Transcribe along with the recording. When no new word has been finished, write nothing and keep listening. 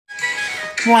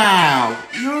Wow,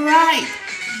 you're right.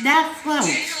 That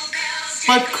floats.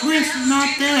 But Chris is not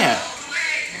there.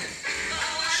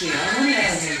 See, I don't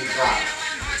have him to drive.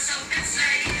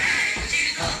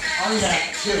 On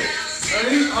that too.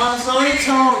 So he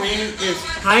told me is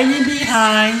hiding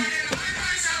behind.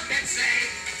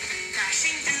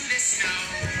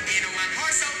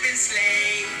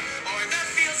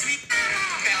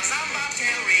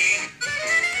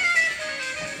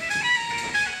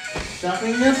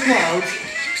 Something that floats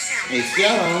is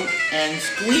yellow and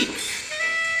squeaks.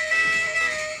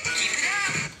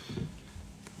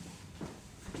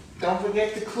 Don't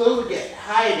forget the clue to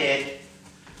hide it.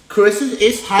 Chris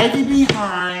is hiding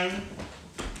behind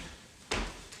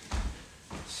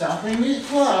something that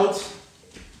floats.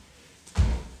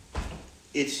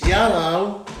 It's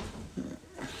yellow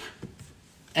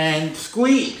and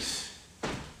squeaks.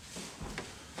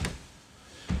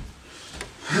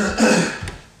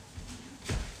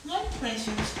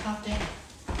 Questions out there.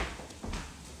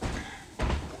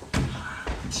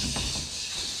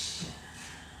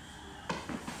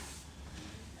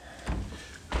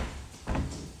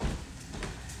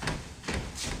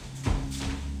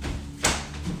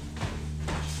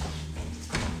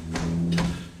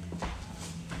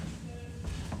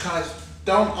 Cause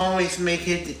don't always make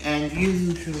it, and you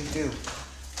usually do.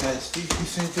 Cause you can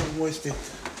say the voice that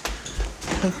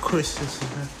Christmas.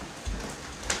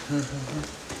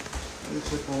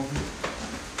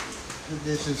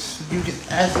 This is, you can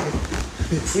ask it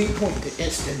the 3-point to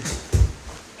instant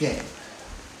game.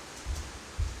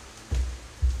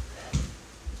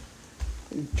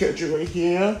 Catch it right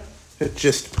here. It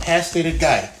just passed it a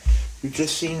guy. You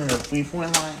just seen in a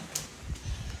 3-point line.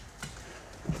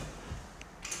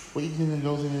 Waiting to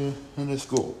go into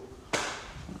school.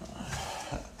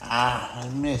 I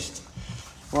missed.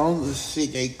 Well, let's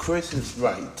see, Chris is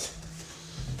right.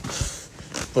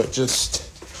 But just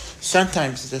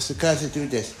sometimes there's the guys that do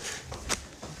this.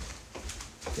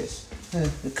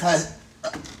 Because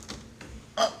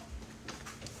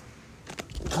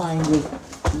kind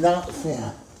of not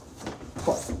fair.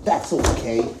 But that's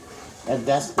okay. And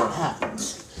that's what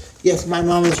happens. Yes, my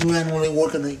mom is randomly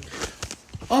working.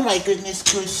 Oh my goodness,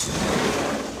 Chris.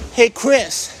 Hey,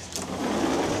 Chris.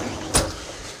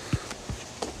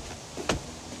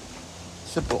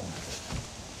 Simple.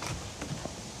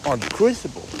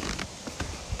 Uncrucible.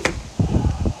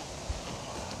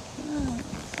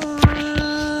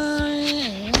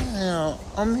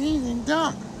 Amazing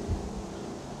dumb.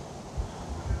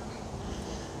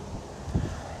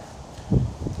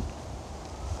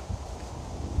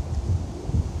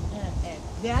 And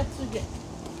that's again.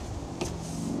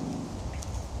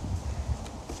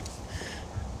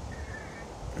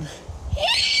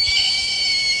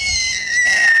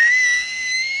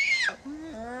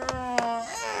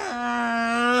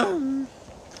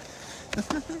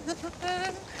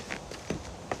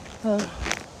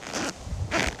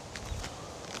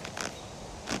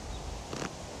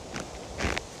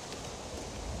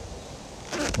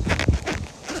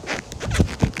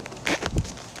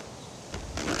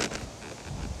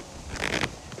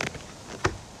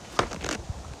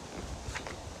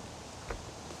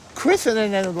 Chris and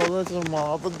then go to the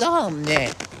mall, but dumb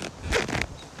net.